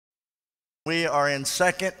We are in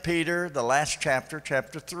 2 Peter, the last chapter,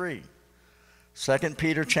 chapter 3. 2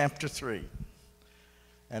 Peter chapter 3.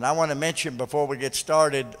 And I want to mention before we get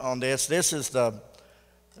started on this, this is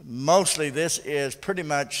pretty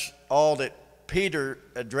much all that Peter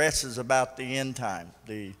addresses about the end time,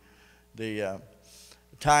 the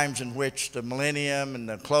times in which the millennium and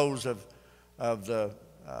the close of the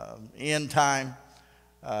end time.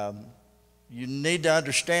 You need to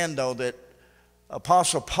understand, though, that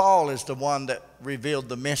Apostle Paul is the one that revealed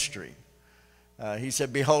the mystery. He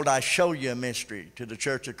said, "Behold, I show you a mystery to the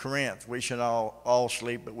church of Corinth. We shall all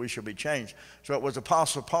sleep, but we shall be changed." So it was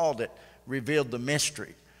Apostle Paul that revealed the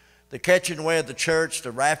mystery. The catching away of the church,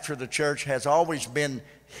 the rapture of the church, has always been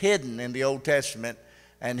hidden in the Old Testament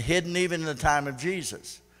and hidden even in the time of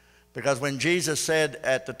Jesus. Because when Jesus said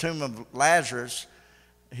at the tomb of Lazarus,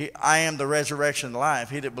 I am the resurrection and life.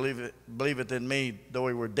 He that believeth in me, though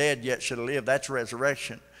he were dead, yet should live. That's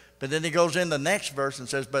resurrection. But then he goes in the next verse and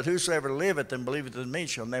says, "But whosoever liveth and believeth in me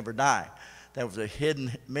shall never die." That was a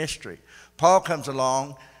hidden mystery. Paul comes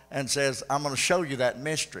along and says, "I'm going to show you that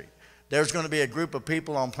mystery. There's going to be a group of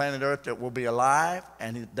people on planet Earth that will be alive,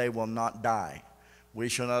 and they will not die. We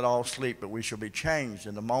shall not all sleep, but we shall be changed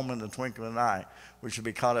in the moment, in the twinkling of an eye. We shall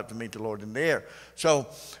be caught up to meet the Lord in the air." So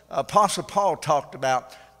Apostle Paul talked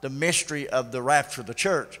about the mystery of the rapture of the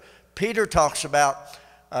church. Peter talks about,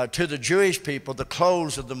 to the Jewish people, the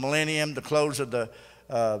close of the millennium, the close of the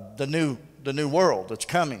new world that's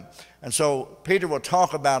coming. And so Peter will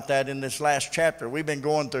talk about that in this last chapter. We've been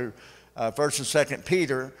going through 1st and 2nd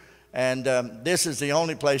Peter, and this is the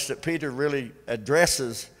only place that Peter really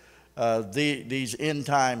addresses these end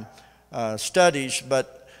time studies.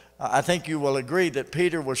 But I think you will agree that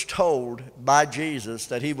Peter was told by Jesus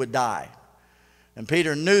that he would die. And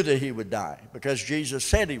Peter knew that he would die because Jesus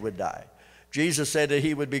said he would die. Jesus said that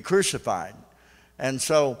he would be crucified. And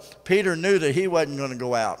so Peter knew that he wasn't going to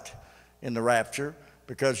go out in the rapture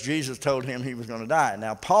because Jesus told him he was going to die.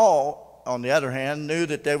 Now Paul, on the other hand, knew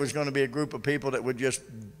that there was going to be a group of people that would just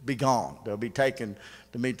be gone. They'll be taken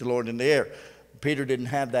to meet the Lord in the air. Peter didn't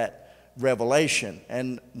have that revelation.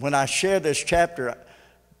 And when I share this chapter,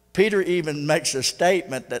 Peter even makes a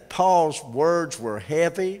statement that Paul's words were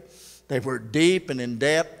heavy. They were deep and in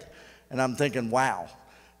depth. And I'm thinking, wow.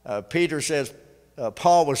 Peter says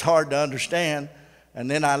Paul was hard to understand.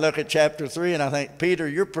 And then I look at chapter 3 and I think, Peter,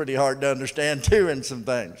 you're pretty hard to understand too in some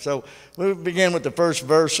things. So we'll begin with the first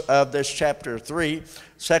verse of this chapter 3,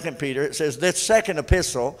 2 Peter. It says, "This second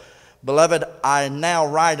epistle, beloved, I now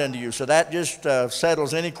write unto you." So that just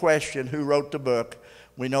settles any question who wrote the book.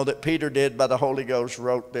 We know that Peter did, by the Holy Ghost,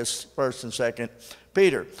 wrote this 1st and 2nd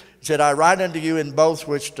Peter. He said, "I write unto you in both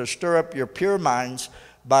which to stir up your pure minds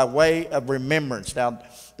by way of remembrance." Now,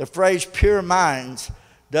 the phrase pure minds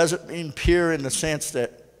doesn't mean pure in the sense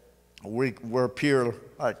that we're pure,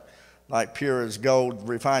 like pure as gold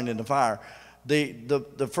refined in the fire.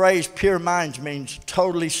 The phrase pure minds means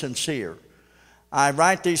totally sincere. "I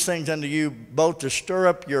write these things unto you both to stir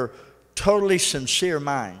up your totally sincere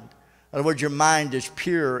mind." In other words, your mind is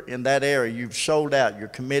pure in that area. You've sold out. You're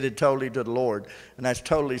committed totally to the Lord. And that's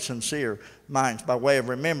totally sincere minds by way of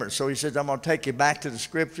remembrance. So he says, I'm going to take you back to the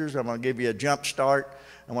Scriptures. I'm going to give you a jump start.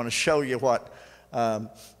 I want to show you what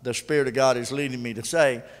the Spirit of God is leading me to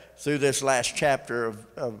say through this last chapter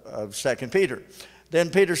of 2 Peter. Then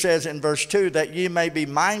Peter says in verse 2, "That ye may be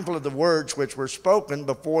mindful of the words which were spoken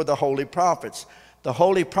before the holy prophets." The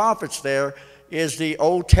holy prophets there is the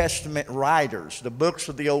Old Testament writers, the books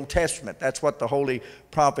of the Old Testament. That's what the holy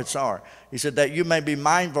prophets are. He said that you may be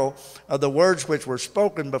mindful of the words which were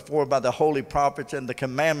spoken before by the holy prophets and the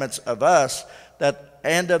commandments of us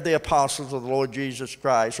and of the apostles of the Lord Jesus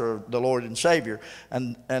Christ, or the Lord and Savior.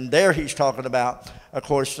 And there he's talking about, of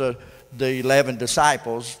course, the 11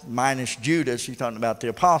 disciples minus Judas. He's talking about the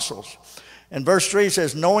apostles. And verse 3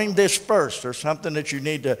 says, "Knowing this first," there's something that you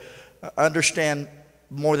need to understand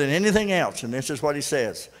more than anything else, and this is what he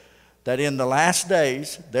says, "that in the last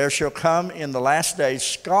days there shall come in the last days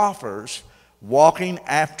scoffers walking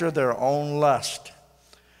after their own lust."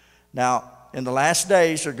 Now, in the last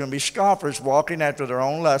days there are going to be scoffers walking after their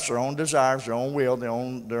own lust, their own desires, their own will,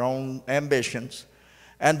 their own ambitions.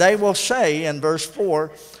 And they will say in verse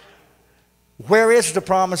 4, "Where is the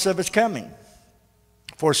promise of his coming?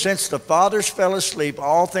 For since the fathers fell asleep,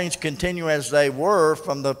 all things continue as they were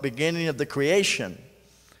from the beginning of the creation.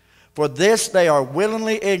 For this they are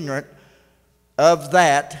willingly ignorant of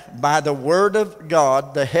that by the word of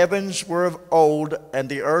God the heavens were of old, and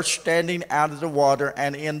the earth standing out of the water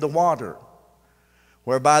and in the water,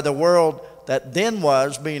 whereby the world that then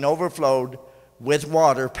was, being overflowed with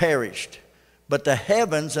water, perished. But the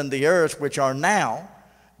heavens and the earth which are now,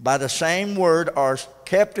 by the same word are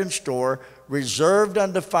kept in store, reserved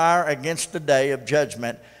unto fire against the day of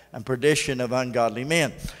judgment and perdition of ungodly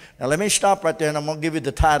men. Now let me stop right there, and I'm going to give you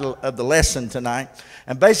the title of the lesson tonight.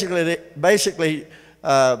 And basically,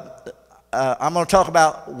 I'm going to talk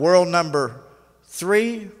about world number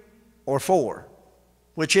 3 or 4.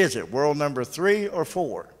 Which is it? World number 3 or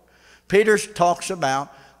 4? Peter talks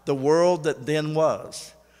about the world that then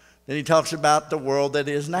was. Then he talks about the world that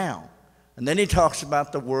is now. And then he talks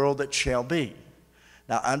about the world that shall be.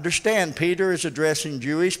 Now understand, Peter is addressing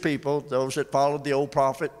Jewish people, those that followed the old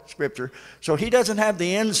prophet scripture. So he doesn't have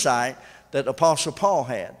the insight that Apostle Paul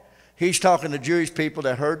had. He's talking to Jewish people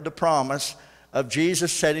that heard the promise of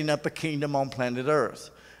Jesus setting up a kingdom on planet Earth,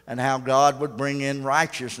 and how God would bring in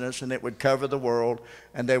righteousness and it would cover the world,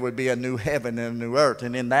 and there would be a new heaven and a new earth.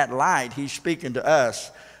 And in that light, he's speaking to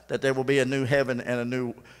us that there will be a new heaven and a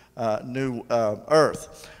new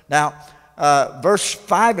earth. Now, verse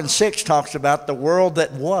 5 and 6 talks about the world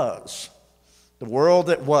that was. The world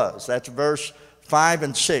that was. That's verse 5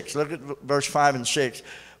 and 6. Look at verse 5 and 6.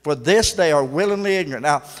 For this they are willingly ignorant.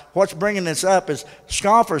 Now, what's bringing this up is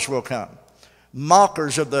scoffers will come,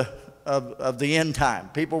 mockers of the end time.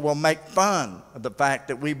 People will make fun of the fact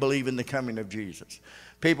that we believe in the coming of Jesus.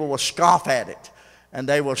 People will scoff at it, and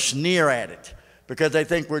they will sneer at it because they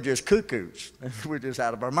think we're just cuckoos. We're just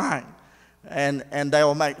out of our mind. And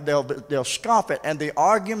they'll scoff it. And the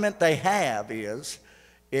argument they have is,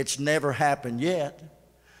 it's never happened yet.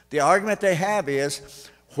 The argument they have is,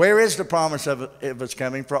 where is the promise of its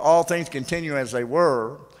coming? For all things continue as they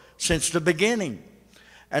were since the beginning.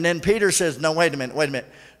 And then Peter says, no, wait a minute.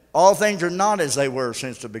 All things are not as they were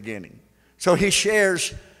since the beginning. So he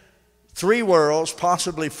shares 3 worlds,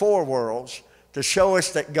 possibly 4 worlds, to show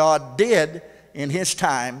us that God did, in his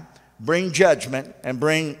time, bring judgment and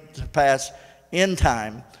bring to pass in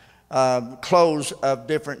time close of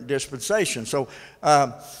different dispensations. So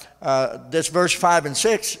this verse 5 and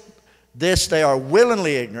 6, this they are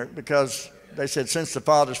willingly ignorant, because they said, since the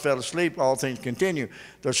fathers fell asleep, all things continue.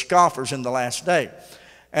 They're scoffers in the last day.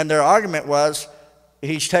 And their argument was,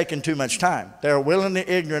 he's taken too much time. They're willingly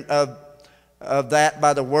ignorant of that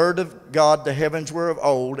by the word of God the heavens were of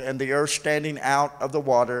old, and the earth standing out of the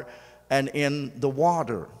water and in the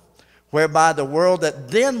water, whereby the world that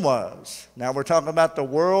then was. Now we're talking about the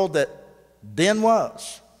world that then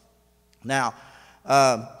was. Now,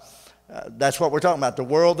 that's what we're talking about, the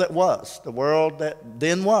world that was, the world that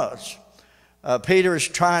then was. Peter is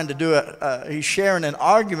trying to do he's sharing an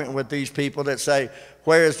argument with these people that say,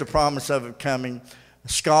 where is the promise of it coming?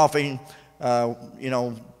 Scoffing,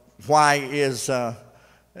 why is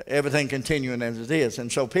everything continuing as it is?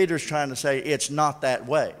 And so Peter's trying to say it's not that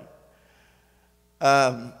way.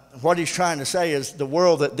 What he's trying to say is the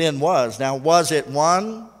world that then was. Now, was it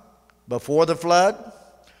one before the flood?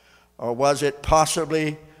 Or was it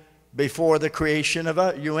possibly before the creation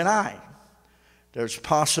of you and I? There's a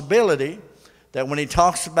possibility that when he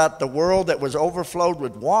talks about the world that was overflowed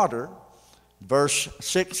with water, verse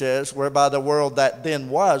 6 says, whereby the world that then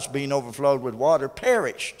was, being overflowed with water,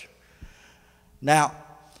 perished. Now,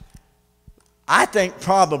 I think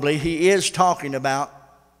probably he is talking about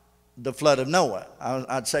the flood of Noah.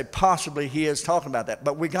 I'd say possibly he is talking about that.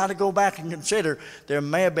 But we got to go back and consider there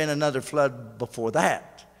may have been another flood before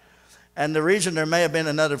that. And the reason there may have been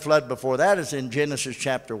another flood before that is in Genesis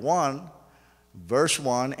chapter 1, verse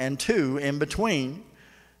 1 and 2, in between.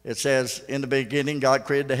 It says, in the beginning, God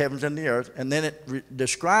created the heavens and the earth. And then it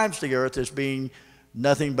describes the earth as being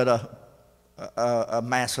nothing but a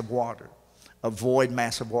mass of water, a void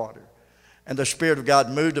mass of water. And the Spirit of God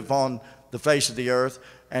moved upon the face of the earth,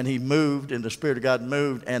 and he moved, and the Spirit of God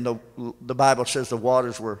moved, and the Bible says the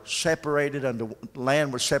waters were separated, and the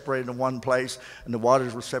land was separated in one place, and the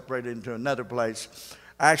waters were separated into another place.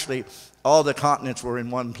 Actually, all the continents were in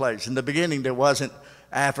one place. In the beginning, there wasn't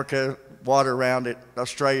Africa, water around it,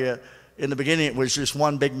 Australia. In the beginning, it was just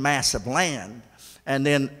one big mass of land, and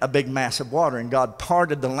then a big mass of water. And God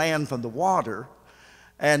parted the land from the water,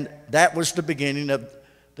 and that was the beginning of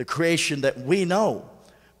the creation that we know.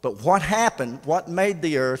 But what happened, what made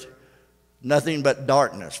the earth? Nothing but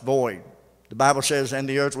darkness, void. The Bible says, and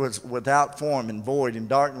the earth was without form and void, and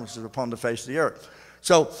darkness was upon the face of the earth.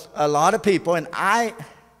 So a lot of people, and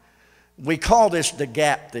we call this the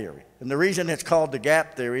gap theory. And the reason it's called the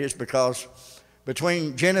gap theory is because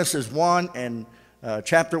between Genesis 1 and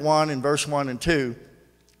chapter 1 and verse 1 and 2,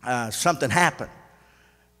 something happened.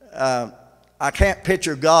 I can't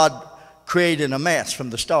picture God creating a mess from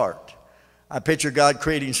the start. I picture God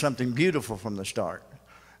creating something beautiful from the start.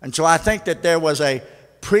 And so I think that there was a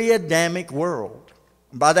pre-Adamic world.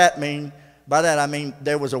 By that I mean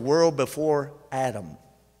there was a world before Adam.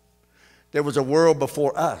 There was a world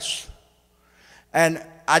before us. And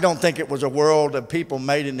I don't think it was a world of people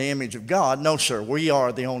made in the image of God. No, sir, we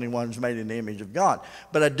are the only ones made in the image of God.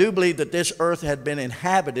 But I do believe that this earth had been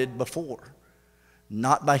inhabited before.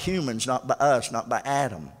 Not by humans, not by us, not by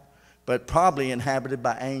Adam, but probably inhabited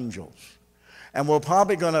by angels. And we're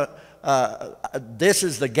probably going to, this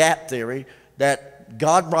is the gap theory, that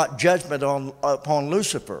God brought judgment upon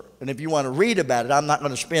Lucifer. And if you want to read about it, I'm not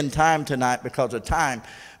going to spend time tonight because of time,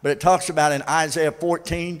 but it talks about in Isaiah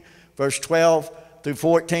 14, verse 12 through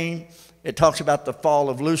 14, it talks about the fall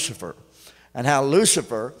of Lucifer and how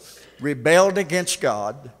Lucifer rebelled against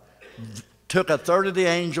God, took a third of the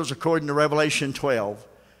angels according to Revelation 12,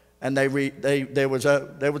 and there was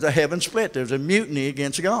a heaven split. There was a mutiny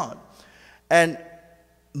against God. And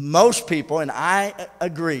most people, and I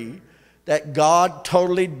agree, that God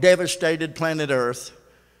totally devastated planet Earth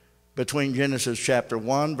between Genesis chapter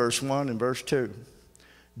 1, verse 1 and verse 2.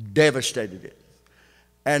 Devastated it.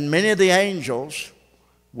 And many of the angels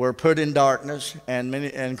were put in darkness, and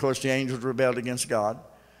of course the angels rebelled against God.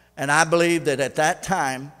 And I believe that at that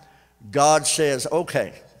time, God says,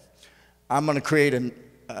 okay, I'm going to create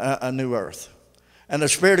a new earth. And the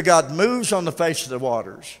Spirit of God moves on the face of the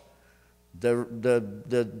waters.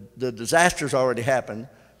 The disaster's already happened.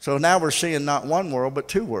 So now we're seeing not one world, but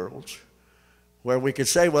two worlds. Where we could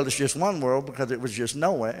say, well, it's just one world because it was just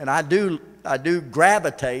Noah. And I do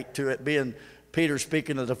gravitate to it being Peter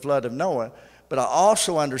speaking of the flood of Noah. But I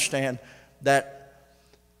also understand that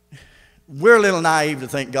we're a little naive to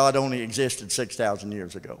think God only existed 6,000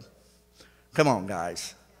 years ago. Come on,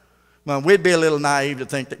 guys. Well, we'd be a little naive to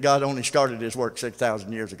think that God only started his work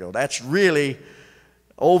 6,000 years ago. That's really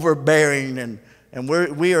overbearing, and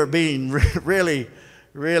we are being really,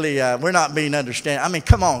 we're not being understanding. I mean,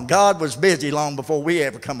 come on, God was busy long before we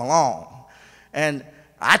ever come along. And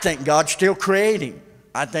I think God's still creating.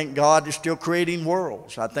 I think God is still creating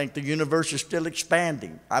worlds. I think the universe is still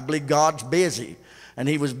expanding. I believe God's busy, and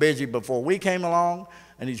he was busy before we came along,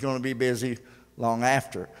 and he's going to be busy long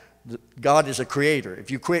after. God is a creator.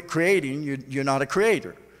 If you quit creating, you're not a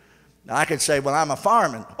creator. Now, I could say, well, I'm a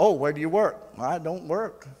fireman. Oh, where do you work? Well, I don't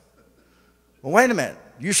work. Well, wait a minute.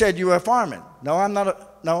 You said you were a fireman. No, I'm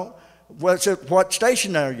not. No. What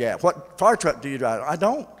station are you at? What fire truck do you drive? I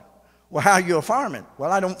don't. Well, how are you a fireman?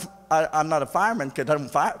 Well, I'm not a fireman because I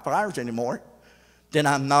don't fires anymore. Then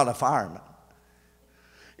I'm not a fireman.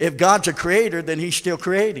 If God's a creator, then he's still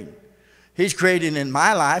creating. He's creating in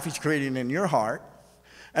my life. He's creating in your heart.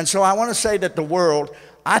 And so I want to say that the world,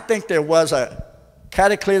 I think there was a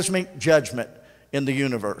cataclysmic judgment in the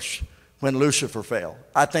universe when Lucifer fell.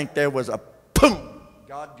 I think there was a boom.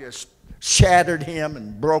 God just shattered him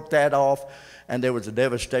and broke that off, and there was a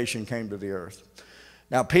devastation came to the earth.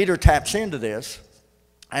 Now, Peter taps into this,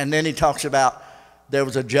 and then he talks about there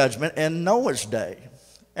was a judgment in Noah's day.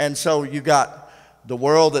 And so you got the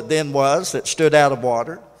world that then was, that stood out of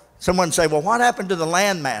water. Someone say, well, what happened to the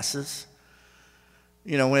land masses?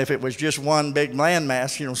 You know, if it was just one big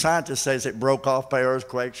landmass, you know, scientists say it broke off by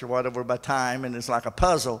earthquakes or whatever by time, and it's like a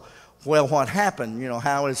puzzle. Well, what happened? You know,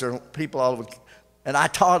 how is there people all over? And I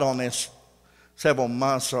taught on this several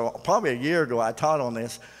months, or probably a year ago, I taught on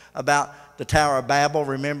this about the Tower of Babel,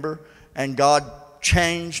 remember? And God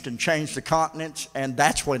changed the continents, and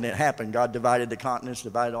that's when it happened. God divided the continents,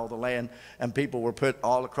 divided all the land, and people were put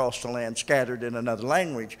all across the land, scattered in another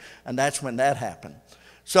language, and that's when that happened.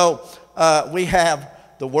 So we have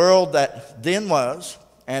the world that then was,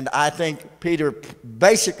 and I think Peter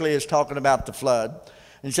basically is talking about the flood.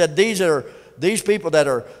 And he said these people that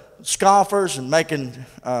are scoffers and making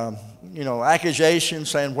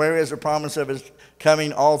accusations, saying, where is the promise of his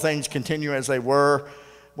coming? All things continue as they were.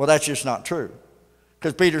 Well, that's just not true.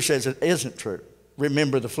 Because Peter says it isn't true.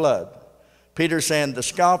 Remember the flood. Peter's saying the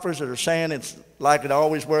scoffers that are saying it's like it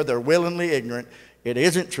always were, they're willingly ignorant. It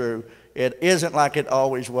isn't true. It isn't like it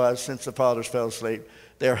always was since the fathers fell asleep.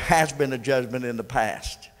 There has been a judgment in the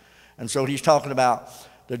past. And so he's talking about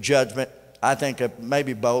the judgment, I think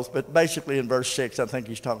maybe both, but basically in verse 6, I think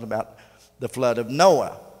he's talking about the flood of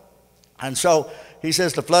Noah. And so he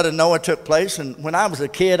says the flood of Noah took place, and when I was a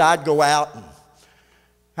kid, I'd go out. And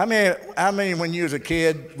how many when you was a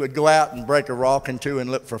kid would go out and break a rock in two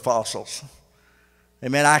and look for fossils?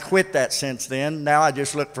 Amen. I quit that since then. Now I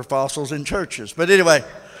just look for fossils in churches. But anyway,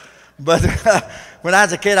 when I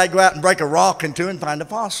was a kid, I'd go out and break a rock in two and find a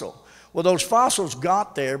fossil. Well, those fossils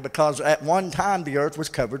got there because at one time the earth was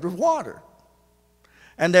covered with water.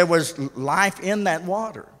 And there was life in that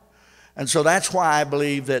water. And so that's why I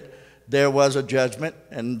believe that there was a judgment,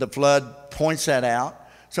 and the flood points that out.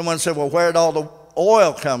 Someone said, well, where did all the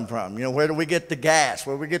oil come from? You know, where do we get the gas?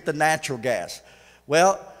 Where do we get the natural gas?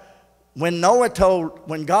 Well, when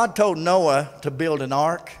God told Noah to build an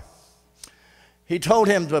ark, he told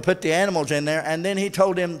him to put the animals in there, and then he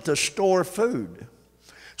told him to store food.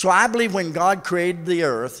 So I believe when God created the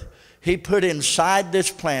earth, he put inside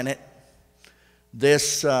this planet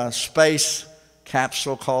this space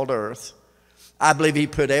capsule called Earth. I believe he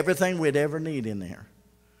put everything we'd ever need in there.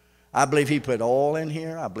 I believe he put oil in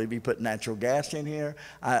here. I believe he put natural gas in here.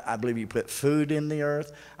 I believe he put food in the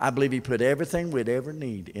earth. I believe he put everything we'd ever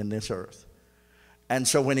need in this earth. And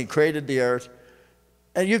so when he created the earth,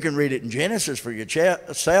 and you can read it in Genesis for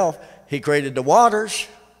yourself, he created the waters,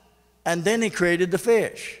 and then he created the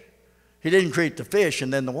fish. He didn't create the fish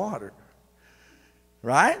and then the water.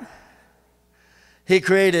 Right? He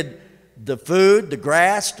created the food, the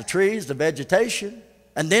grass, the trees, the vegetation,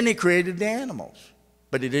 and then he created the animals.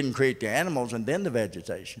 But he didn't create the animals and then the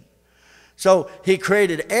vegetation. So he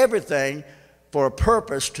created everything for a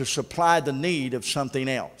purpose to supply the need of something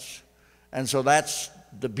else. And so that's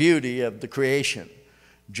the beauty of the creation,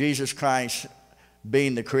 Jesus Christ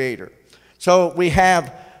being the creator. So we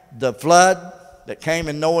have the flood that came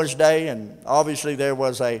in Noah's day, and obviously there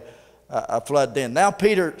was a flood then. Now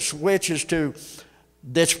Peter switches to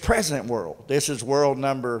this present world. This is world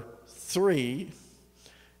number 3,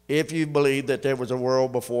 if you believe that there was a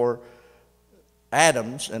world before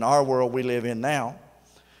Adam's, in our world we live in now.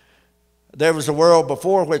 There was a world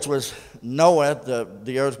before, which was Noah.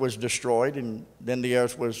 The earth was destroyed, and then the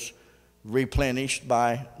earth was replenished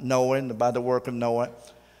by Noah and by the work of Noah.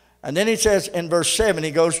 And then he says in verse 7,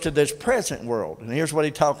 he goes to this present world. And here's what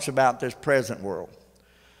he talks about, this present world.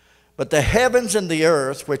 But the heavens and the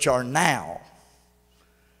earth, which are now,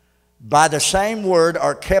 by the same word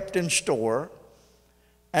are kept in store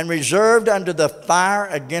and reserved unto the fire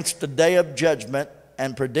against the day of judgment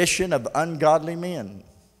and perdition of ungodly men.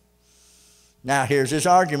 Now here's his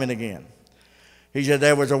argument again. He said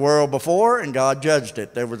there was a world before and God judged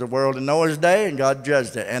it. There was a world in Noah's day and God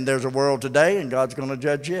judged it. And there's a world today and God's going to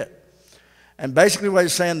judge it. And basically what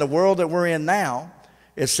he's saying, the world that we're in now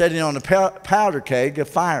is sitting on a powder keg of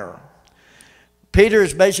fire. Peter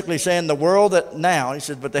is basically saying the world that now, he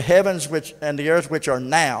says, but the heavens and the earth which are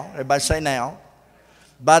now, everybody say now,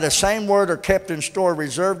 by the same word are kept in store,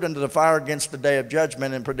 reserved unto the fire against the day of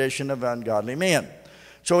judgment and perdition of ungodly men.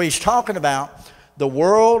 So he's talking about the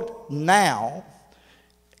world now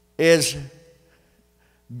is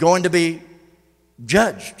going to be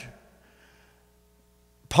judged.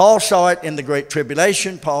 Paul saw it in the Great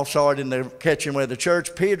Tribulation. Paul saw it in the catching away of the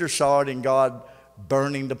church. Peter saw it in God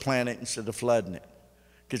burning the planet instead of flooding it.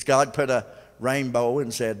 Because God put a rainbow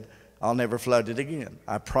and said, I'll never flood it again.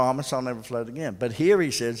 I promise I'll never flood it again. But here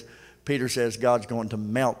he says, Peter says, God's going to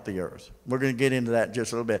melt the earth. We're going to get into that in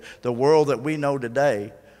just a little bit. The world that we know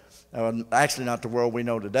today, actually not the world we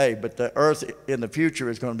know today, but the earth in the future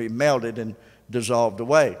is going to be melted and dissolved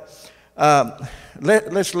away.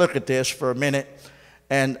 Let's look at this for a minute.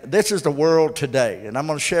 And this is the world today. And I'm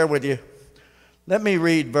going to share with you. Let me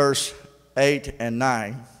read verse 8 and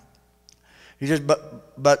 9. He says,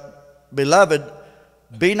 but beloved,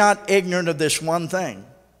 be not ignorant of this one thing,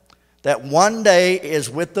 that one day is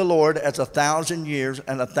with the Lord as 1,000 years,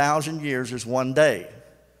 and 1,000 years is one day.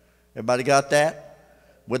 Everybody got that?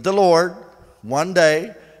 With the Lord, one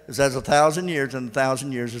day is as 1,000 years, and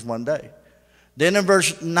 1,000 years is one day. Then in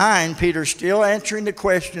verse 9, Peter's still answering the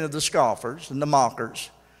question of the scoffers and the mockers.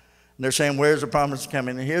 And they're saying, where's the promise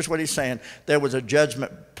coming? And here's what he's saying. There was a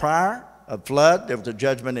judgment prior of flood. There was a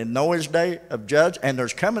judgment in Noah's day of judge. And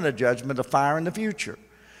there's coming a judgment of fire in the future.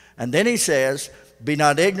 And then he says, be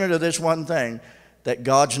not ignorant of this one thing, that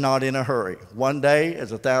God's not in a hurry. One day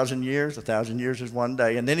is 1,000 years. 1,000 years is one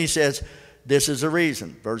day. And then he says, this is the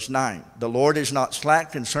reason. Verse 9, the Lord is not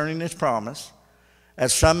slack concerning his promise,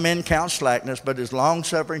 as some men count slackness, but is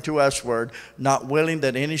longsuffering to usward, not willing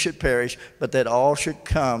that any should perish, but that all should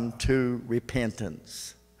come to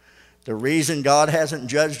repentance. The reason God hasn't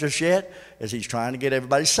judged us yet is he's trying to get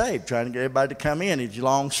everybody saved, trying to get everybody to come in. He's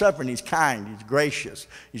long-suffering, he's kind, he's gracious,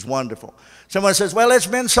 he's wonderful. Someone says, well, it's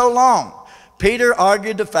been so long. Peter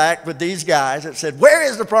argued the fact with these guys that said, where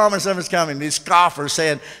is the promise of his coming? These scoffers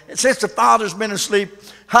saying, since the Father's been asleep,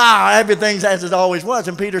 everything's as it always was.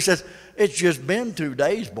 And Peter says, it's just been 2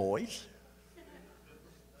 days, boys.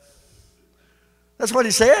 That's what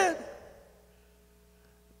he said.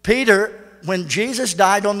 Peter, when Jesus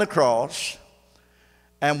died on the cross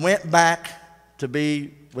and went back to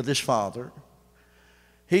be with his Father,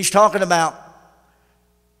 he's talking about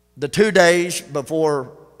the 2 days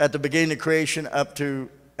before, at the beginning of creation, up to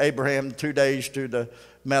Abraham, 2 days to the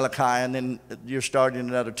Malachi, and then you're starting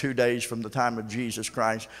another 2 days from the time of Jesus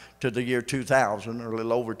Christ to the year 2000, or a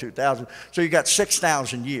little over 2000. So you got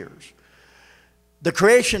 6,000 years. The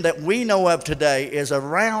creation that we know of today is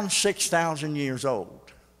around 6,000 years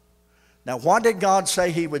old. Now, what did God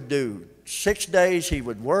say he would do? 6 days he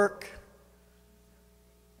would work,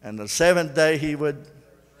 and the seventh day he would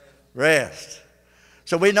rest.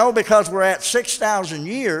 So we know because we're at 6,000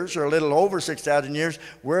 years, or a little over 6,000 years,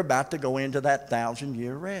 we're about to go into that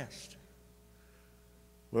 1,000-year rest.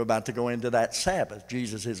 We're about to go into that Sabbath.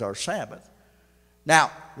 Jesus is our Sabbath.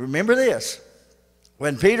 Now, remember this.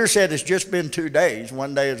 When Peter said it's just been 2 days,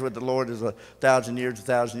 1 day is with the Lord is 1,000 years,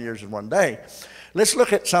 1,000 years is 1 day. Let's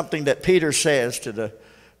look at something that Peter says to the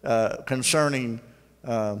concerning.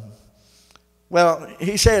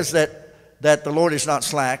 He says that the Lord is not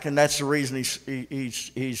slack, and that's the reason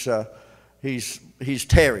he's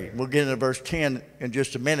tarried. We'll get into verse 10 in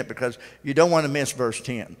just a minute because you don't want to miss verse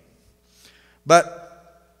 10.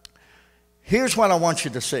 But here's what I want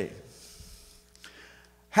you to see.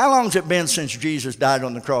 How long has it been since Jesus died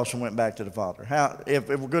on the cross and went back to the Father? If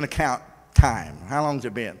we're going to count time, how long has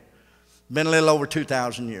it been? Been a little over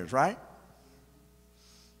 2,000 years, right?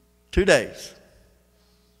 2 days.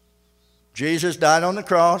 Jesus died on the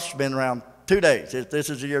cross. It's been around 2 days. This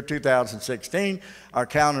is the year 2016. Our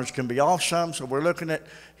counters can be off some, so we're looking at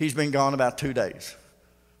he's been gone about 2 days.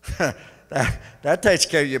 that takes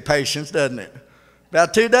care of your patience, doesn't it?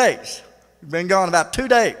 About 2 days. He's been gone about 2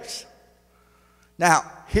 days. Now,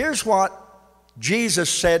 here's what Jesus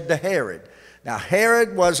said to Herod. Now,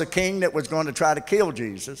 Herod was a king that was going to try to kill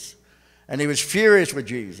Jesus, and he was furious with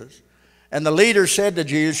Jesus. And the leader said to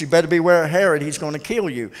Jesus, you better beware of Herod, he's going to kill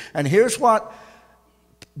you. And here's what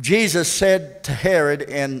Jesus said to Herod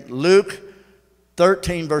in Luke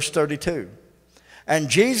 13, verse 32. And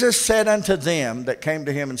Jesus said unto them that came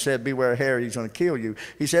to him and said, beware of Herod, he's going to kill you.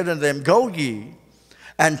 He said unto them, go ye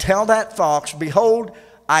and tell that fox, behold,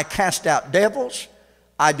 I cast out devils,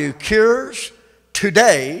 I do cures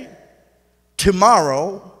today,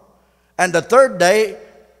 tomorrow, and the third day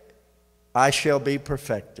I shall be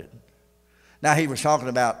perfected. Now he was talking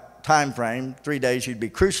about time frame, 3 days he'd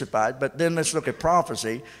be crucified, but then let's look at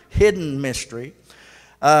prophecy, hidden mystery.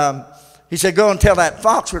 He said, go and tell that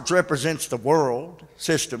fox, which represents the world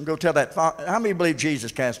system, go tell that fox. How many believe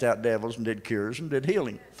Jesus cast out devils and did cures and did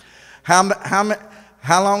healing?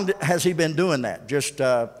 How long has he been doing that? Just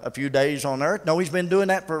a few days on earth? No, he's been doing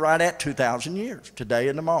that for right at 2,000 years, today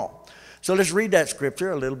and tomorrow. So let's read that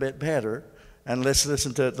scripture a little bit better, and let's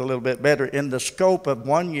listen to it a little bit better in the scope of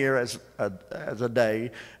 1 year as a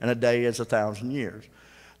day, and a day as 1,000 years.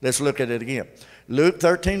 Let's look at it again. Luke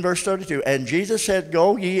 13, verse 32. And Jesus said,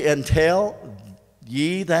 go ye and tell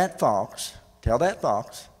ye that fox,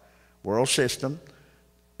 world system,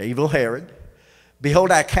 evil Herod,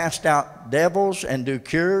 behold, I cast out devils and do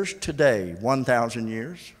cures today, 1,000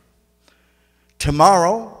 years.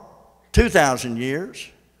 Tomorrow, 2,000 years.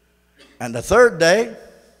 And the third day,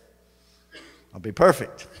 I'll be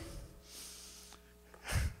perfect.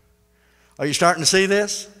 Are you starting to see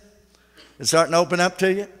this? It's starting to open up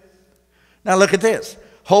to you? Now look at this.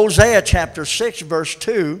 Hosea chapter 6, verse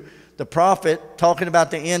 2, the prophet talking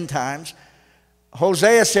about the end times.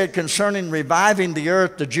 Hosea said concerning reviving the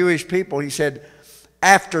earth, the Jewish people, he said,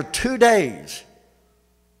 after 2 days,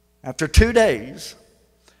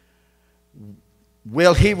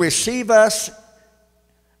 will he receive us,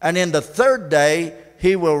 and in the third day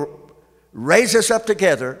he will raise us up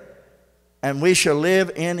together, and we shall live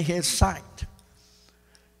in his sight.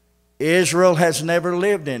 Israel has never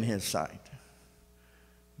lived in his sight,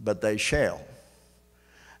 but they shall.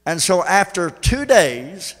 And so after 2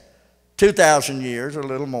 days, 2,000 years, or a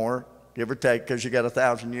little more, give or take, because you got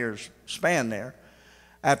 1,000 years span there.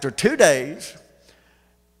 After 2 days,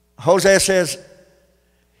 Hosea says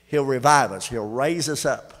he'll revive us. He'll raise us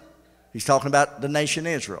up. He's talking about the nation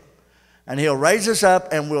Israel. And he'll raise us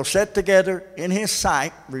up and we'll sit together in his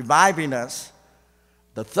sight, reviving us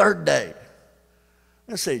the third day.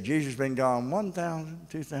 Let's see, Jesus been gone 1,000,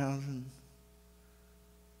 2,000.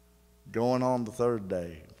 Going on the third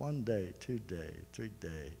day. 1 day, 2 days, 3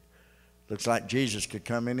 days. Looks like Jesus could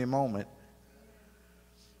come any moment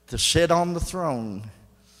to sit on the throne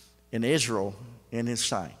in Israel in his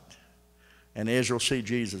sight. And Israel see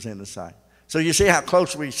Jesus in his sight. So you see how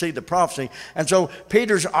close we see the prophecy. And so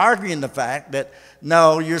Peter's arguing the fact that,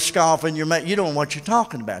 no, you're scoffing, you don't know what you're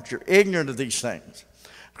talking about. You're ignorant of these things.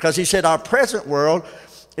 Because he said our present world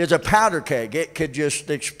is a powder keg. It could just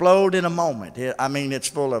explode in a moment. It's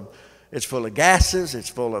full of gases, it's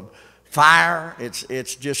full of fire,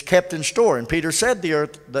 it's just kept in store. And Peter said the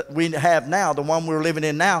earth that we have now, the one we're living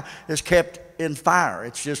in now, is kept in fire.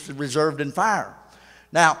 It's just reserved in fire.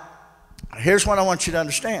 Now, here's what I want you to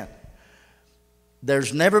understand.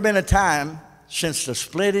 There's never been a time since the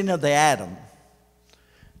splitting of the atom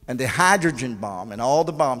and the hydrogen bomb and all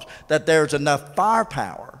the bombs, that there's enough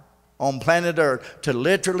firepower on planet Earth to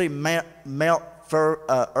literally melt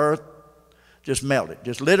Earth, just melt it,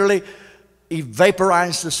 just literally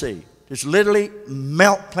vaporize the sea, just literally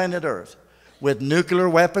melt planet Earth with nuclear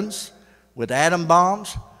weapons, with atom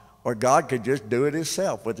bombs, or God could just do it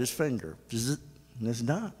himself with his finger. And it's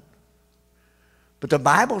done. But the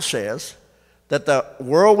Bible says that the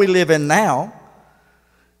world we live in now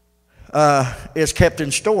is kept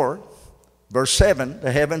in store. Verse 7,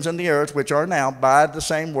 the heavens and the earth, which are now, by the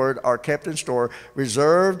same word, are kept in store,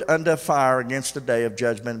 reserved unto fire against the day of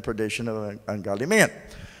judgment and perdition of ungodly men.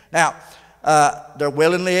 Now, they're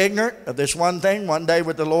willingly ignorant of this one thing. One day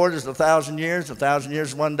with the Lord is 1,000 years. 1,000 years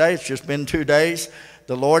is one day. It's just been 2 days.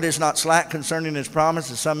 The Lord is not slack concerning his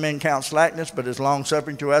promise, as some men count slackness, but is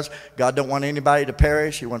long-suffering to us. God don't want anybody to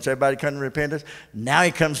perish. He wants everybody to come to repentance. Now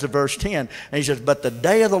he comes to verse 10, and he says, but the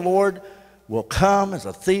day of the Lord will come as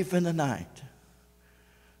a thief in the night.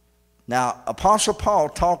 Now, Apostle Paul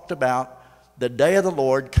talked about the day of the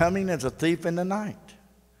Lord coming as a thief in the night.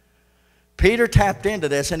 Peter tapped into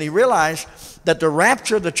this, and he realized that the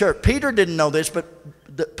rapture of the church, Peter didn't know this,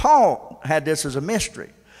 but Paul had this as a mystery.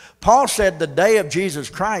 Paul said the day of Jesus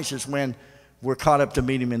Christ is when we're caught up to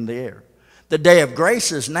meet him in the air. The day of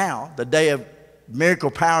grace is now. The day of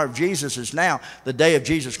miracle power of Jesus is now. The day of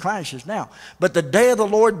Jesus Christ is now. But the day of the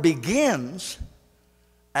Lord begins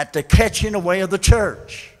at the catching away of the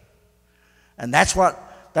church. And that's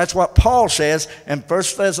what Paul says in 1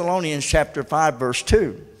 Thessalonians chapter 5, verse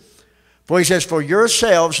 2. For he says, for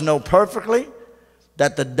yourselves know perfectly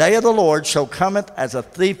that the day of the Lord so cometh as a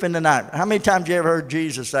thief in the night. How many times you ever heard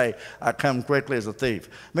Jesus say, I come quickly as a thief?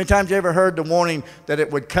 How many times you ever heard the warning that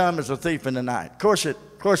it would come as a thief in the night? Of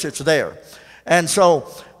course it's there. And so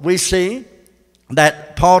we see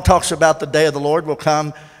that Paul talks about the day of the Lord will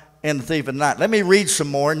come in the thief in the night. Let me read some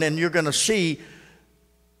more, and then you're going to see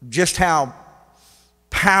just how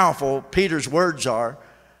powerful Peter's words are.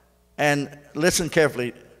 And listen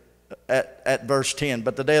carefully at verse 10.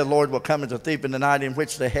 But the day of the Lord will come as a thief in the night, in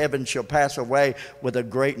which the heavens shall pass away with a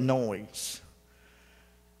great noise,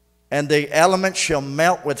 and the elements shall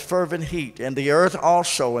melt with fervent heat, and the earth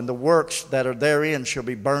also and the works that are therein shall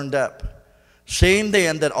be burned up. Seeing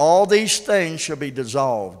then that all these things shall be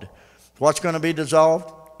dissolved. What's going to be dissolved?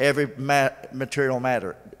 Every material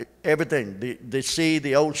matter. Everything. The sea,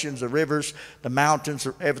 the oceans, the rivers, the mountains,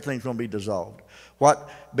 everything's going to be dissolved.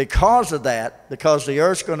 Because of that, because the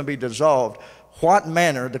earth's going to be dissolved, what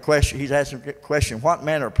manner, he's asking the question, what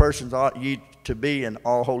manner of persons ought ye to be in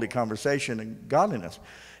all holy conversation and godliness?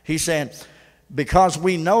 He's saying, because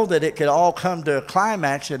we know that it could all come to a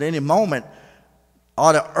climax at any moment,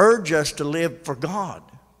 ought to urge us to live for God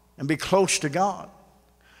and be close to God.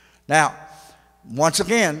 Now, once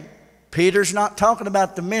again, Peter's not talking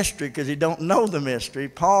about the mystery because he don't know the mystery.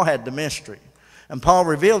 Paul had the mystery, and Paul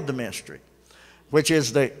revealed the mystery, which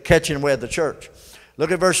is the catching away of the church.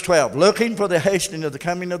 Look at verse 12. Looking for the hastening of the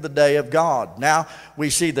coming of the day of God. Now we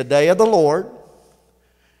see the day of the Lord.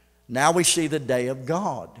 Now we see the day of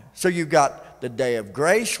God. So you've got the day of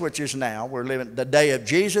grace, which is now. We're living the day of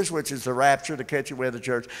Jesus, which is the rapture, the catching away of the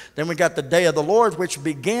church. Then we got the day of the Lord, which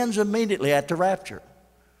begins immediately at the rapture.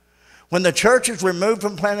 When the church is removed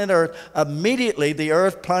from planet Earth, immediately the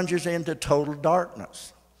earth plunges into total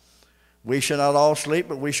darkness. We shall not all sleep,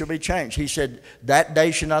 but we shall be changed. He said, that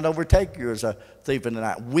day shall not overtake you as a thief in the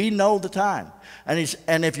night. We know the time. And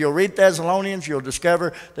if you'll read Thessalonians, you'll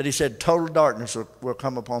discover that he said total darkness will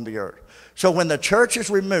come upon the earth. So when the church is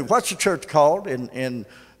removed, what's the church called in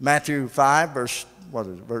Matthew 5, verse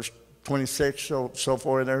 26, so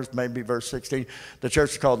forth, there's maybe verse 16. The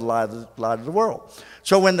church is called the light of the world.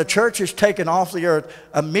 So when the church is taken off the earth,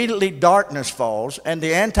 immediately darkness falls, and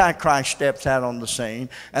the Antichrist steps out on the scene,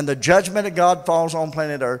 and the judgment of God falls on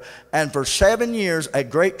planet earth, and for 7 years a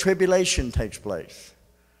great tribulation takes place.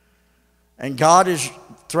 And God is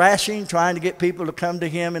thrashing, trying to get people to come to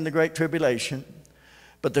him in the great tribulation.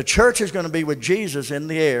 But the church is going to be with Jesus in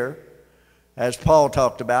the air, as Paul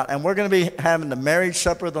talked about, and we're going to be having the marriage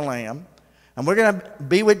supper of the Lamb, and we're going to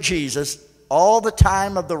be with Jesus all the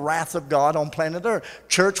time of the wrath of God on planet earth.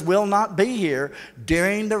 Church will not be here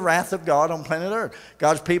during the wrath of God on planet earth.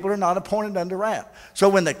 God's people are not appointed unto wrath. So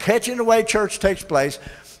when the catching away church takes place,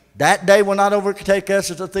 that day will not overtake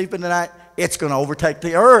us as a thief in the night. It's going to overtake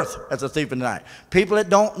the earth as a thief in the night. People that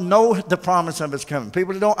don't know the promise of his coming,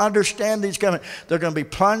 people that don't understand these coming, they're going to be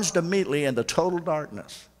plunged immediately into total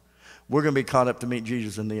darkness. We're going to be caught up to meet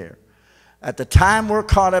Jesus in the air. At the time we're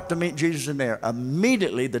caught up to meet Jesus in the air,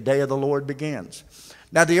 immediately the day of the Lord begins.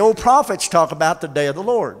 Now the old prophets talk about the day of the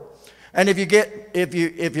Lord. And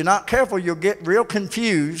if you're not careful, you'll get real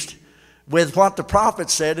confused with what the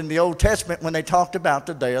prophets said in the Old Testament when they talked about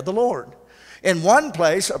the day of the Lord. In one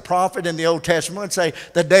place, a prophet in the Old Testament would say,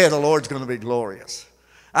 the day of the Lord's going to be glorious.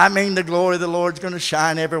 I mean, the glory of the Lord's going to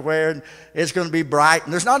shine everywhere, and it's going to be bright.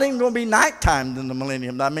 And there's not even going to be nighttime in the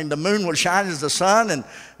millennium. I mean, the moon will shine as the sun,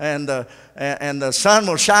 and the sun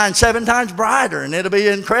will shine 7 times brighter, and it'll be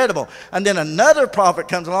incredible. And then another prophet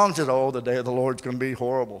comes along and says, oh, the day of the Lord's going to be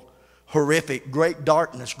horrible, horrific, great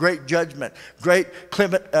darkness, great judgment, great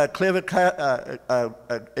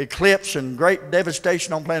eclipse, and great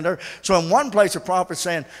devastation on planet Earth. So in one place, a prophet's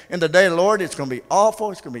saying, in the day of the Lord, it's going to be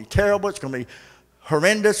awful, it's going to be terrible, it's going to be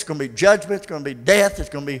horrendous, it's going to be judgment, it's going to be death, it's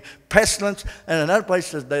going to be pestilence. And another place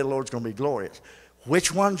says the day of the Lord's going to be glorious.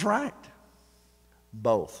 Which one's right?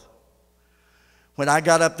 Both. When I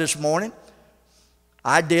got up this morning,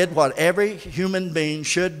 I did what every human being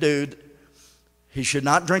should do. He should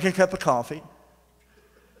not drink a cup of coffee.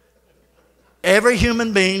 Every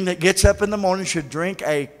human being that gets up in the morning should drink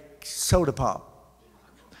a soda pop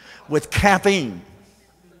with caffeine.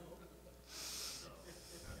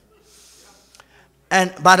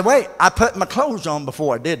 And by the way, I put my clothes on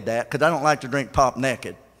before I did that because I don't like to drink pop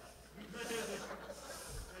naked.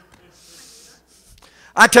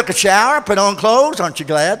 I took a shower, put on clothes, aren't you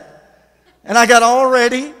glad? And I got all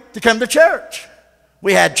ready to come to church.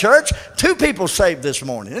 We had church, 2 people saved this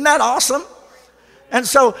morning. Isn't that awesome? And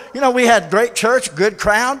so, we had great church, good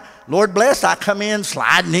crowd. Lord bless, I come in,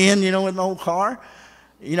 sliding in, with my old car.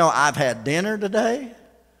 I've had dinner today.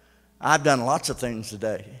 I've done lots of things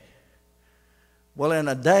today. Well, in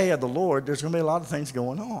a day of the Lord, there's going to be a lot of things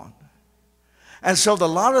going on. And so a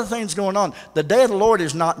lot of things going on. The day of the Lord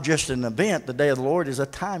is not just an event. The day of the Lord is a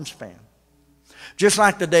time span. Just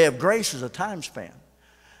like the day of grace is a time span.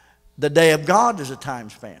 The day of God is a time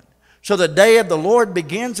span. So the day of the Lord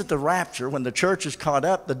begins at the rapture. When the church is caught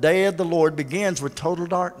up, the day of the Lord begins with total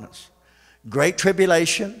darkness. Great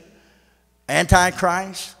tribulation,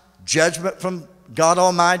 Antichrist, judgment from God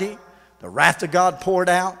Almighty, the wrath of God poured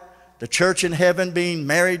out, the church in heaven being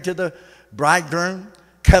married to the bridegroom,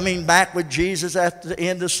 coming back with Jesus after the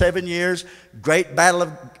end of 7 years, great battle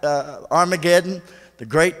of Armageddon, the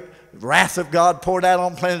great wrath of God poured out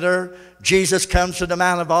on planet Earth. Jesus comes to the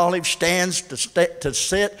Mount of Olives, stands to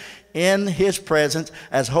sit in his presence,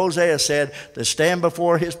 as Hosea said, to stand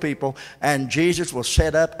before his people, and Jesus will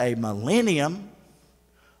set up a millennium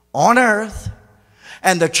on earth,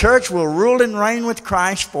 and the church will rule and reign with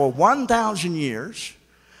Christ for 1,000 years.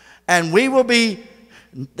 And the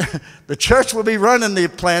church will be running the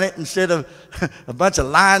planet instead of a bunch of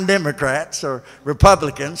lying Democrats or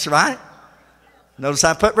Republicans, right? Notice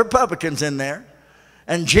I put Republicans in there.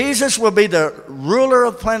 And Jesus will be the ruler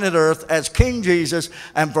of planet Earth as King Jesus.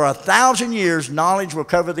 And for 1,000 years, knowledge will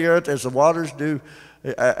cover the earth as the waters do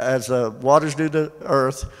the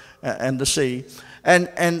earth and the sea.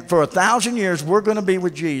 And for 1,000 years, we're going to be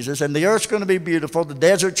with Jesus, and the earth's going to be beautiful. The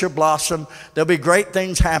desert shall blossom. There'll be great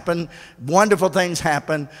things happen, wonderful things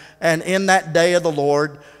happen. And in that day of the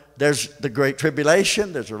Lord, there's the great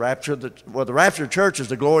tribulation. There's the rapture. The rapture of the church is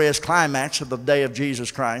the glorious climax of the day of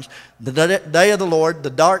Jesus Christ. The day of the Lord,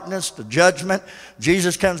 the darkness, the judgment.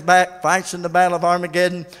 Jesus comes back, fights in the battle of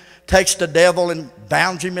Armageddon, takes the devil and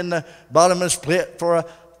bounds him in the bottomless pit for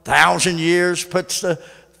 1,000 years, puts the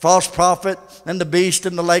false prophet and the beast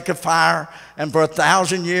in the lake of fire. And for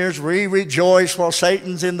 1,000 years we rejoice while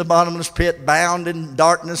Satan's in the bottomless pit, bound in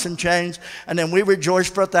darkness and chains. And then we rejoice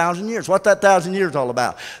for 1,000 years. What that 1,000 years all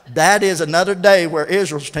about? That is another day where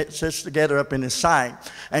Israel sits together up in his sight.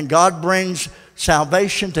 And God brings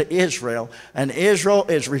salvation to Israel. And Israel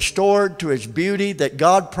is restored to its beauty that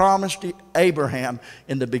God promised to Abraham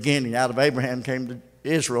in the beginning. Out of Abraham came to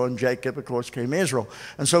Israel, and Jacob, of course, came Israel.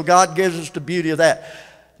 And so God gives us the beauty of that.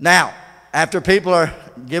 Now, after people are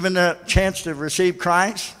given a chance to receive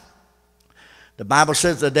Christ, the Bible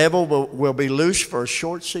says the devil will be loose for a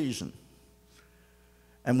short season.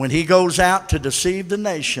 And when he goes out to deceive the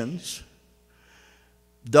nations,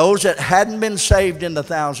 those that hadn't been saved in the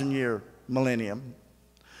 1,000-year millennium,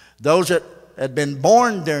 those that had been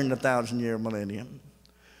born during the 1,000-year millennium,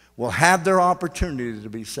 will have their opportunity to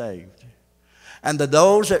be saved. And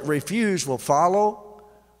those that refuse will follow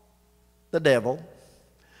the devil.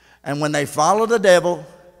 And when they follow the devil,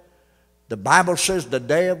 the Bible says the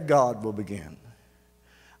day of God will begin.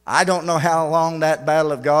 I don't know how long that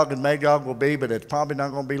battle of Gog and Magog will be, but it's probably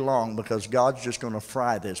not going to be long, because God's just going to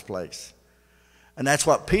fry this place. And that's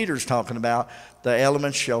what Peter's talking about. The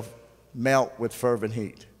elements shall melt with fervent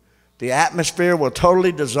heat. The atmosphere will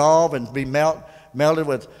totally dissolve and be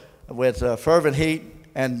melted with fervent heat.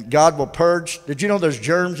 and God will purge. Did you know there's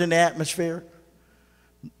germs in the atmosphere?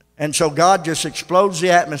 And so God just explodes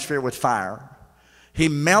the atmosphere with fire. He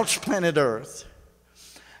melts planet Earth.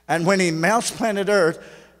 And when he melts planet Earth,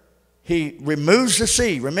 he removes the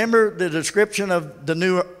sea. Remember the description of the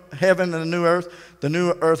new heaven and the new earth? The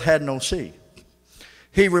new earth had no sea.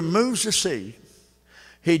 He removes the sea.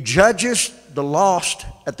 He judges the lost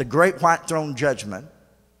at the great white throne judgment.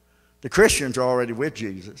 The Christians are already with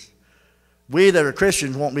Jesus. We that are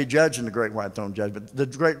Christians won't be judged in the great white throne judgment. The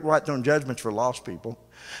great white throne judgment's for lost people.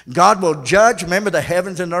 God will judge. Remember, the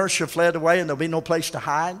heavens and earth shall fled away and there'll be no place to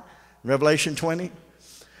hide. Revelation 20.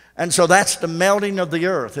 And so that's the melting of the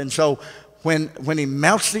earth. And so when he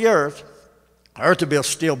melts the earth will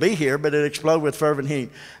still be here, but it'll explode with fervent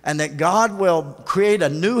heat. And that God will create a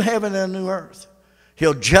new heaven and a new earth.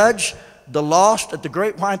 He'll judge the lost at the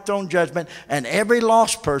great white throne judgment, and every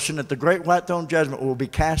lost person at the great white throne judgment will be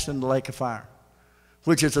cast in the lake of fire,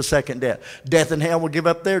 which is the second death. Death and hell will give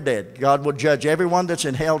up their dead. God will judge everyone that's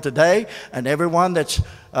in hell today and everyone that's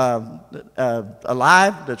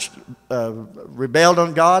alive, that's rebelled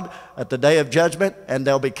on God at the day of judgment, and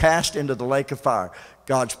they'll be cast into the lake of fire.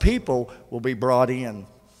 God's people will be brought in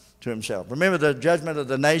to himself. Remember the judgment of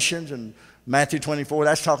the nations in Matthew 24?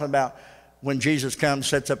 That's talking about when Jesus comes,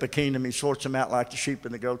 sets up a kingdom. He sorts them out like the sheep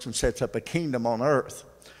and the goats and sets up a kingdom on earth.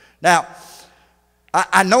 Now,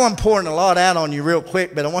 I know I'm pouring a lot out on you real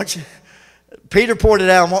quick, but I want you, Peter poured it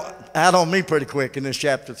out on me pretty quick in this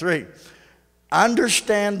chapter 3.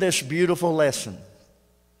 Understand this beautiful lesson.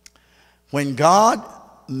 When God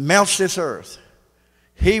melts this earth,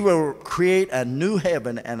 he will create a new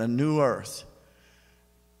heaven and a new earth.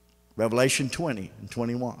 Revelation 20 and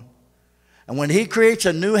 21. And when he creates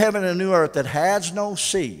a new heaven and a new earth that has no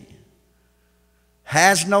sea,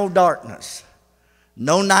 has no darkness,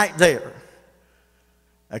 no night there,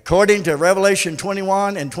 according to Revelation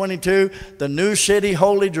 21 and 22, the new city,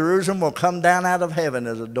 holy Jerusalem, will come down out of heaven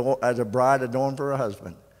as a bride adorned for her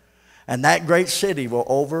husband. And that great city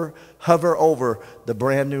will hover over the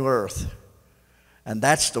brand new earth. And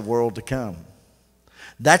that's the world to come.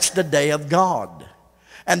 That's the day of God.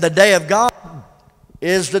 And the day of God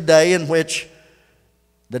is the day in which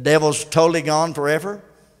the devil's totally gone forever,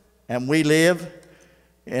 and we live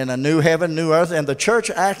in a new heaven, new earth, and the church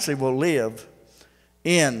actually will live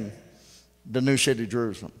in the new city,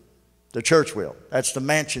 Jerusalem. The church will. That's the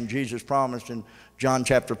mansion Jesus promised in John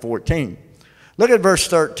chapter 14. Look at verse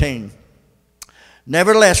 13.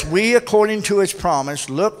 Nevertheless, we, according to his promise,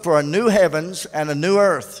 look for a new heavens and a new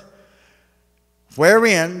earth,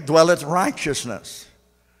 wherein dwelleth righteousness.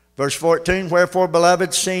 Verse 14, wherefore,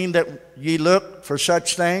 beloved, seeing that ye look for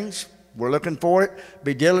such things, we're looking for it,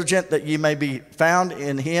 be diligent that ye may be found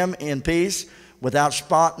in him in peace, without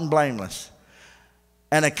spot and blameless.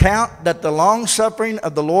 And account that the long-suffering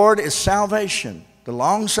of the Lord is salvation. The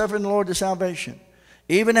long-suffering of the Lord is salvation.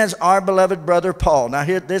 Even as our beloved brother Paul. Now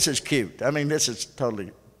here, this is cute. I mean, this is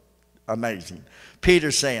totally amazing.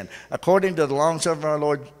 Peter's saying, according to the long-suffering of our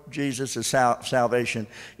Lord Jesus is salvation,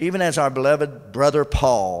 even as our beloved brother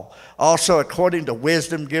Paul, also according to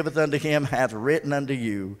wisdom giveth unto him, hath written unto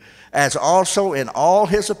you, as also in all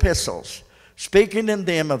his epistles, speaking in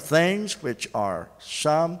them of things which are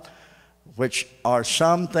some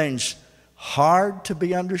things hard to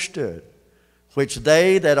be understood, which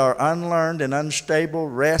they that are unlearned and unstable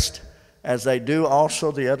rest, as they do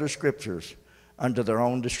also the other scriptures, unto their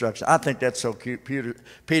own destruction. I think that's so cute.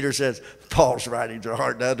 Peter says, Paul's writings are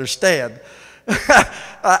hard to understand.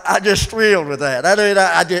 I just thrilled with that.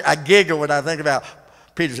 I giggle when I think about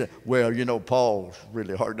Peter said, well, you know, Paul's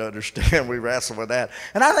really hard to understand. We wrestle with that.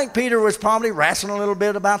 And I think Peter was probably wrestling a little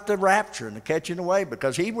bit about the rapture and the catching away,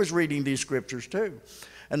 because he was reading these scriptures too.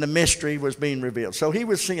 And the mystery was being revealed. So he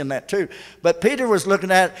was seeing that too. But Peter was looking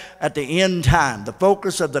at the end time, the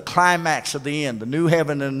focus of the climax of the end, the new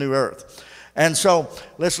heaven and the new earth. And so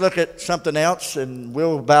let's look at something else, and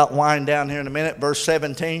we'll about wind down here in a minute. Verse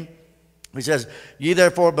 17, he says, ye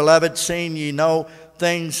therefore, beloved, seeing ye know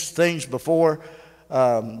things before,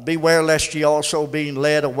 beware lest ye also, being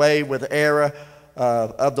led away with error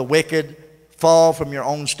of the wicked, fall from your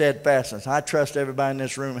own steadfastness. I trust everybody in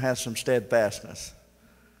this room has some steadfastness.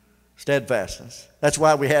 Steadfastness. That's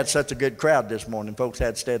why we had such a good crowd this morning. Folks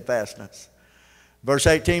had steadfastness. Verse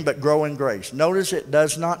 18, but grow in grace. Notice it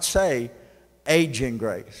does not say age in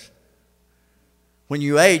grace. When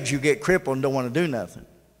you age, you get crippled and don't want to do nothing.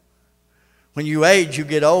 When you age, you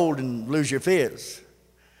get old and lose your fizz.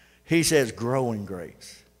 He says grow in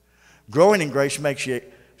grace. Growing in grace makes you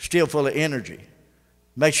still full of energy.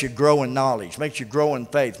 Makes you grow in knowledge. Makes you grow in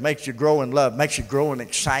faith. Makes you grow in love. Makes you grow in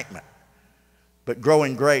excitement. but grow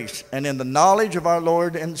in grace and in the knowledge of our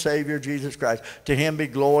Lord and Savior Jesus Christ. To him be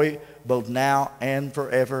glory both now and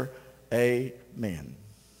forever. Amen.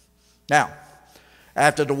 Now,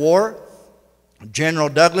 after the war, General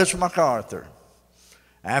Douglas MacArthur,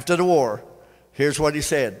 after the war, here's what he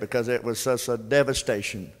said, because it was such a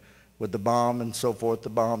devastation with the bomb and so forth, the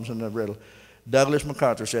bombs and the riddle. Douglas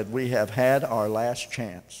MacArthur said, we have had our last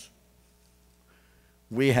chance.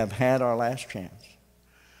 We have had our last chance.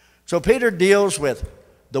 So Peter deals with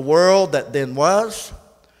the world that then was,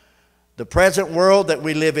 the present world that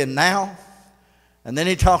we live in now, and then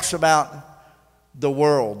he talks about the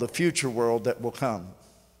world, the future world that will come.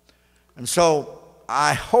 And so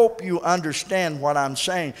I hope you understand what I'm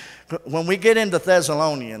saying. When we get into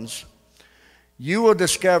Thessalonians, you will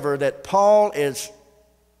discover that Paul is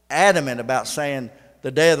adamant about saying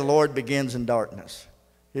the day of the Lord begins in darkness.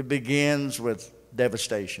 It begins with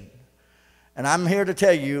devastation. And I'm here to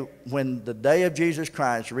tell you, when the day of Jesus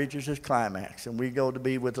Christ reaches its climax and we go to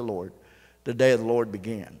be with the Lord, the day of the Lord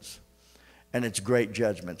begins. And it's great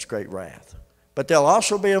judgment, it's great wrath. But there'll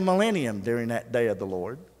also be a millennium during that day of the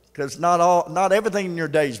Lord, because not everything in your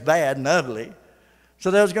day is bad and ugly.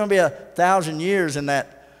 So there's going to be 1,000 years in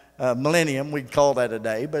that millennium. We'd call that a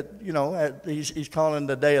day, but you know, he's calling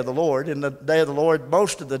the day of the Lord. In the day of the Lord,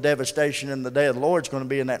 most of the devastation in the day of the Lord is going to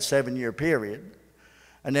be in that 7-year period.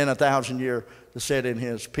 And then 1,000 year to sit in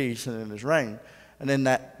his peace and in his reign. And then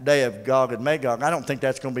that day of Gog and Magog, I don't think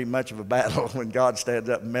that's going to be much of a battle when God stands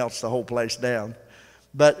up and melts the whole place down.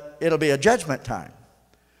 But it'll be a judgment time.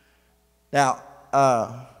 Now,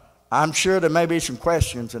 I'm sure there may be some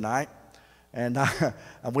questions tonight. And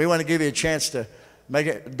we want to give you a chance to make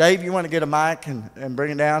it. Dave, you want to get a mic and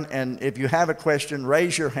bring it down? And if you have a question,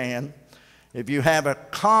 raise your hand. If you have a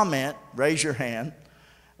comment, raise your hand.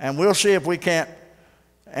 And we'll see if we can't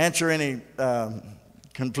answer any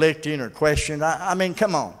conflicting or question. I mean,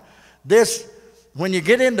 come on. This, when you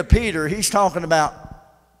get into Peter, he's talking about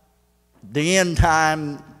the end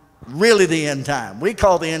time, really the end time. We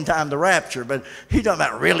call the end time the rapture, but he's talking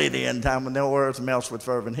about really the end time when the whole earth melts with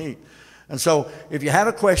fervent heat. And so if you have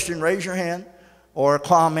a question, raise your hand, or a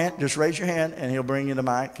comment, just raise your hand, and he'll bring you the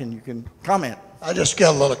mic, and you can comment. I just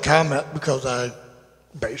got a little comment because I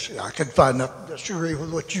can find nothing to disagree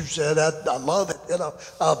with what you said. I love it. You know,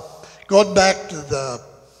 going back to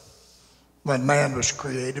when man was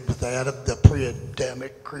created with Adam, the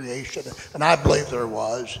pre-Adamic creation, and I believe there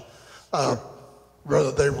was.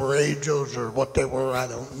 Whether they were angels or what they were, I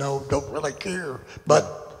don't know. Don't really care. But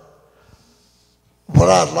what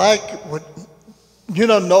I like,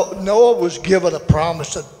 Noah was given a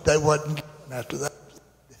promise that they wasn't given after that.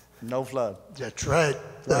 No flood. That's right.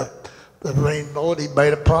 The rainbow, he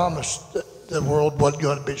made a promise that the world wasn't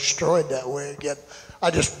going to be destroyed that way again.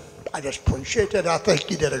 I just appreciate that. I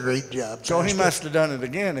think you did a great job. So he must have done it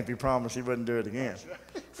again if he promised he wouldn't do it again.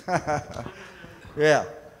 Yeah.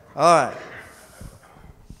 All right.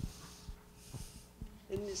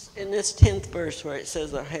 In this 10th verse where it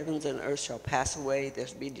says the heavens and earth shall pass away,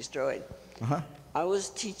 this be destroyed. I was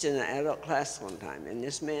teaching an adult class one time, and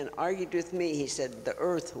this man argued with me. He said the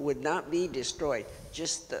earth would not be destroyed,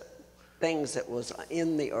 just the things that was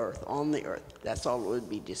in the earth, on the earth. That's all that would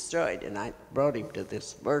be destroyed. And I brought him to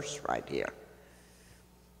this verse right here.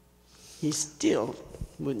 He still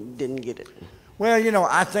didn't get it. Well, you know,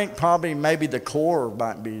 I think probably maybe the core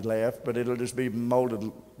might be left, but it'll just be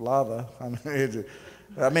molded lava.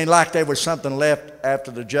 I mean, like there was something left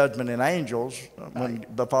after the judgment in angels. When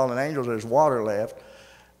the fallen angels, there's water left.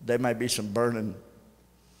 There may be some burning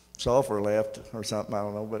sulfur left or something, I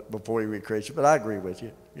don't know, but before he recreates it. But I agree with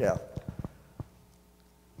you, yeah.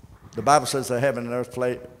 The Bible says the heaven and earth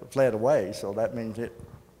fled away, so that means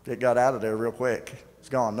it got out of there real quick. It's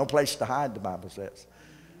gone. No place to hide, the Bible says.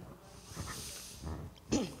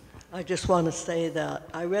 I just want to say that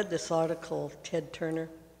I read this article of Ted Turner.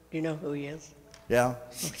 Do you know who he is? Yeah,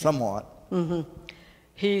 okay. Somewhat. Mm-hmm.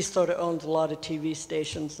 He sort of owns a lot of TV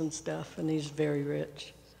stations and stuff, and he's very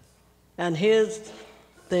rich. And his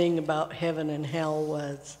thing about heaven and hell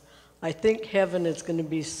was, I think heaven is going to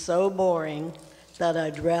be so boring that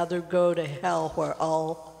I'd rather go to hell where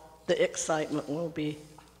all the excitement will be.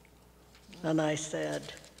 And I said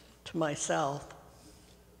to myself,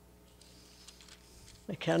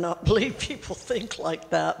 I cannot believe people think like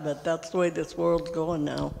that, but that's the way this world's going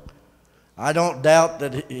now. I don't doubt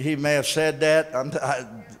that he may have said that.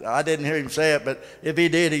 I didn't hear him say it, but if he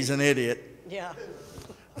did, he's an idiot. Yeah.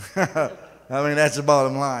 I mean, that's the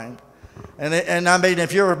bottom line. And I mean,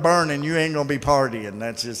 if you're burning, you ain't going to be partying.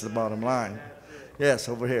 That's just the bottom line. Yes,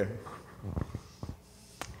 over here.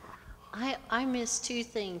 I missed two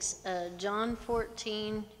things. John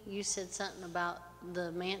 14, you said something about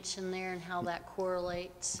the mansion there and how that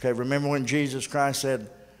correlates. Okay, remember when Jesus Christ said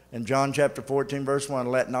in John chapter 14, verse 1,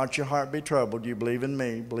 let not your heart be troubled. You believe in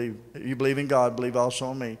me. You believe in God. Believe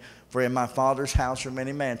also in me. For in my Father's house are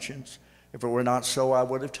many mansions. If it were not so, I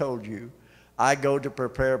would have told you. I go to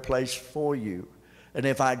prepare a place for you. And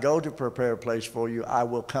if I go to prepare a place for you, I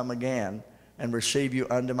will come again and receive you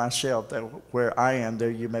unto myself, that where I am,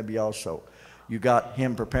 there you may be also. You got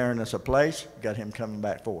him preparing us a place. You got him coming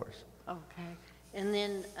back for us. Okay. And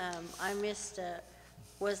then I missed,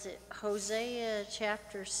 was it Hosea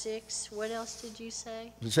chapter 6? What else did you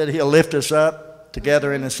say? He said he'll lift us up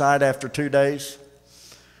together in his sight after 2 days.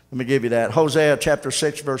 Let me give you that. Hosea chapter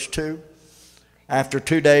 6, verse 2. After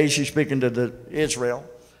 2 days, he's speaking to Israel.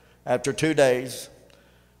 After 2 days,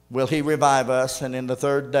 will he revive us, and in the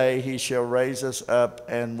third day he shall raise us up,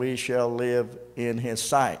 and we shall live in his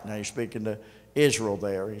sight. Now he's speaking to Israel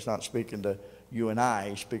there. He's not speaking to you and I.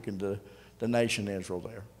 He's speaking to the nation Israel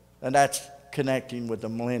there. And that's connecting with the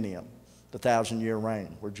millennium, the 1,000-year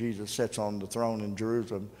reign, where Jesus sits on the throne in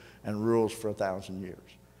Jerusalem and rules for 1,000 years.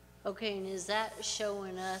 Okay, and is that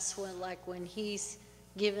showing us when he's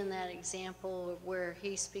given that example of where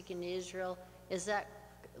he's speaking to Israel, is that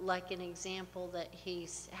like an example that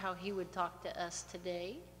how he would talk to us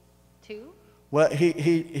today too? Well,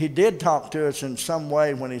 he did talk to us in some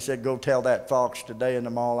way when he said, go tell that fox, today in the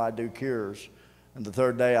mall I do cures, and the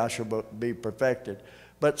third day I shall be perfected.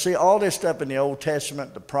 But see, all this stuff in the Old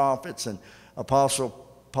Testament, the prophets and Apostle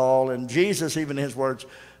Paul and Jesus, even his words,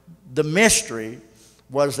 the mystery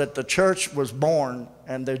was that the church was born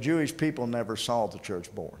and the Jewish people never saw the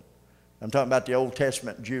church born. I'm talking about the Old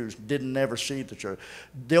Testament Jews didn't never see the church.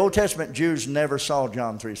 The Old Testament Jews never saw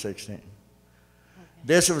John 3:16. Okay.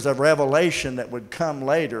 This was a revelation that would come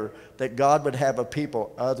later, that God would have a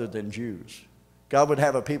people other than Jews. God would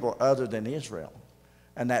have a people other than Israel.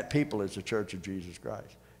 And that people is the church of Jesus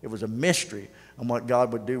Christ. It was a mystery on what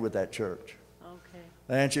God would do with that church. Okay.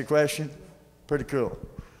 That answer your question? Pretty cool.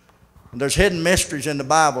 And there's hidden mysteries in the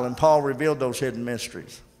Bible, and Paul revealed those hidden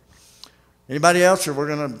mysteries. Anybody else, or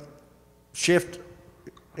we're going to shift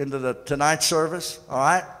into tonight's service? All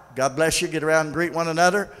right? God bless you. Get around and greet one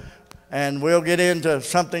another. And we'll get into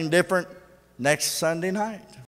something different next Sunday night.